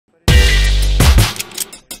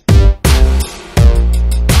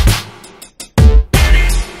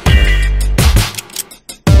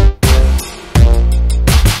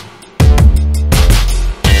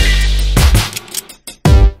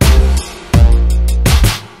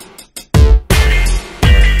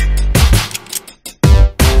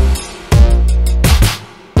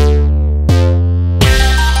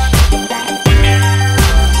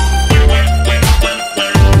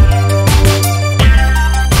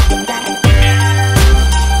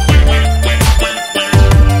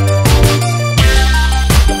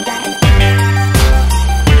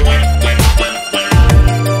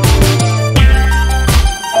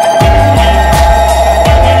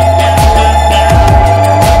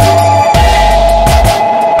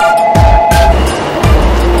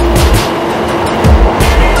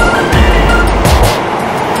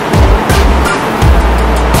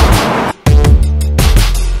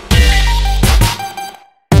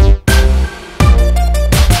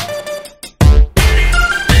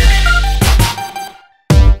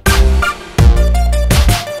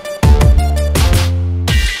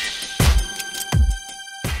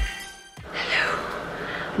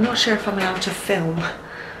sure if I'm allowed to film,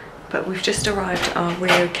 but we've just arrived at our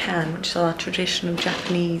ryokan, which is our traditional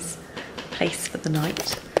Japanese place for the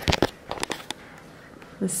night.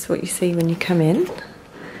 This is what you see when you come in.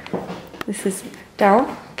 This is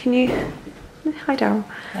Daryl. Can you? Hi, Daryl.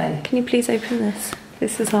 Hi. Can you please open this?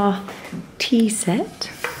 This is our tea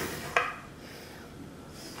set,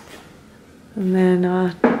 and then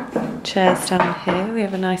our chairs down here. We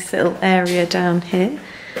have a nice little area down here,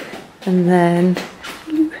 and then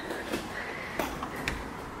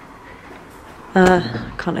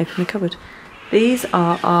I can't open the cupboard. These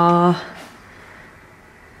are our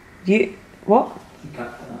yukata,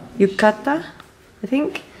 I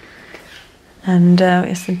think, and we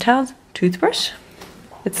have some towels, toothbrush,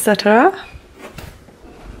 etc.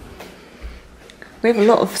 We have a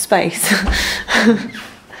lot of space.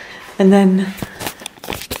 And then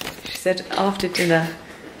she said after dinner,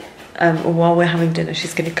 or while we're having dinner,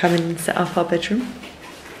 she's going to come in and set up our bedroom,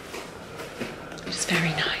 which is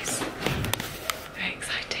very nice, very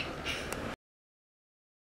exciting.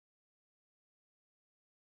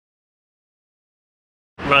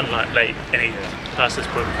 Run like late any past this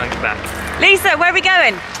point, coming back. Lisa, where are we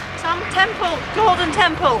going? Some temple, Golden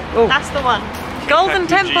Temple. Oh. That's the one. Golden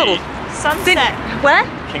Temple. Sunset. Where?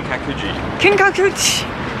 Kinkakuji. Kinkakuji.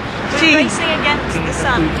 We're racing against the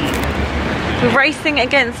sun. We're racing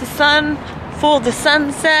against the sun for the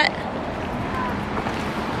sunset.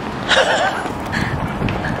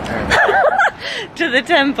 To the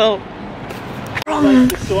temple.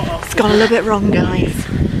 Wrong. It's gone a little bit wrong, guys. A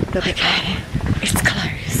little bit wrong. It's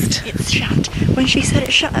closed. It's shut. When she said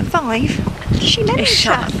it shut at 5, she meant It's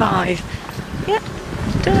shut at 5. Yeah.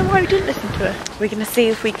 Don't know why we didn't listen to her. We're going to see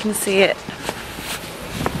if we can see it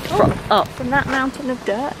up From that mountain of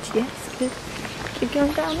dirt, yes. Keep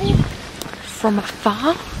going down here. from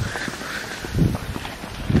afar.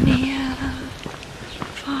 Near,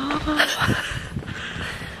 far,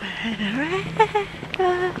 wherever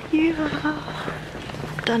you are.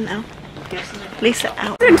 Done now. Lisa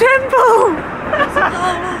out. The temple!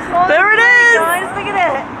 There it is! Guys, look at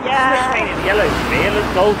it. Yeah. Painted yellow to me. It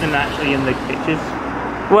looks golden actually in the pictures.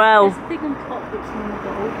 Well, Big on top looks more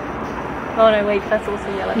gold. Oh no, wait, that's also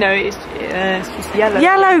yellow. no, it's just yellow.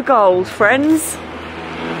 Yellow gold, friends.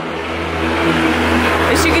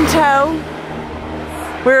 As you can tell,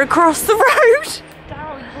 we're across the road.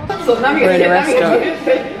 We're in a restaurant,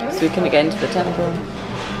 so we couldn't get into the temple.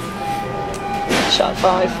 Shut at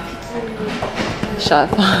 5. Shut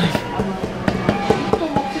at 5.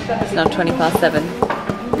 It's now 7:20.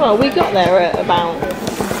 Well, we got there at about...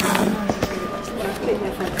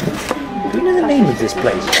 Do you know the name of this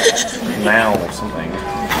place? Now or something.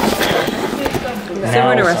 So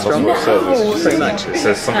we're in a restaurant. Pretty much. It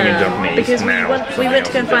says something in Japanese. Because now. we went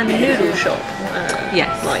to go and find the noodle shop.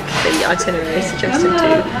 Yes. Like the itinerary suggested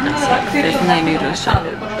to. There's no noodle shop.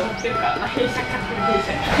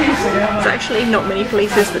 There's actually not many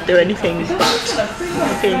places that do anything but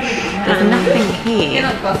fish. There's nothing here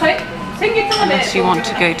unless you want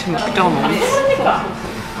to go to McDonald's.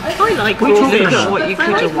 I like We're talking fish. about what you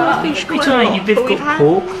could have wanted. Fish quite a They've lot, but we've got had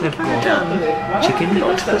pork, they've got chicken,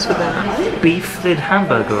 octopus with that. beef, they had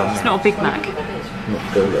hamburger on It's there. not a Big Mac.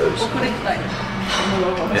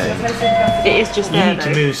 It is just You there need to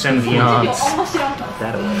though. move 70 yards.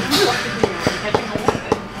 That way.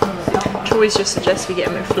 Troy's just suggests we get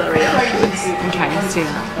a McFlurry afterwards. Okay, let's do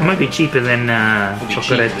that. It might be cheaper than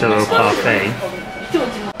Chocoretto Parfait.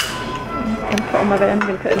 And put on my bed, I'm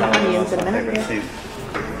going to put the onions in there.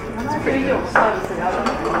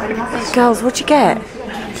 Girls, what'd you get?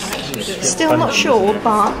 Still not sure,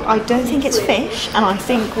 but I don't think it's fish, and I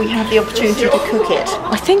think we have the opportunity to cook it.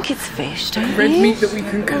 I think it's fish, don't Red you? meat that we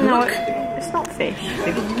can cook. No, it's not fish. I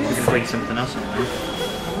think we can bring something else in there.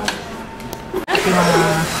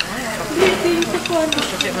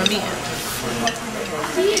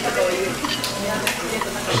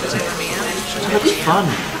 It looks fun.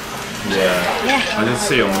 Yeah. I did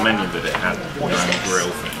see on the menu that it had grill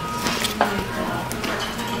thing.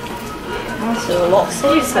 Also a lot of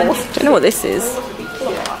soy sauce. Don't know what this is.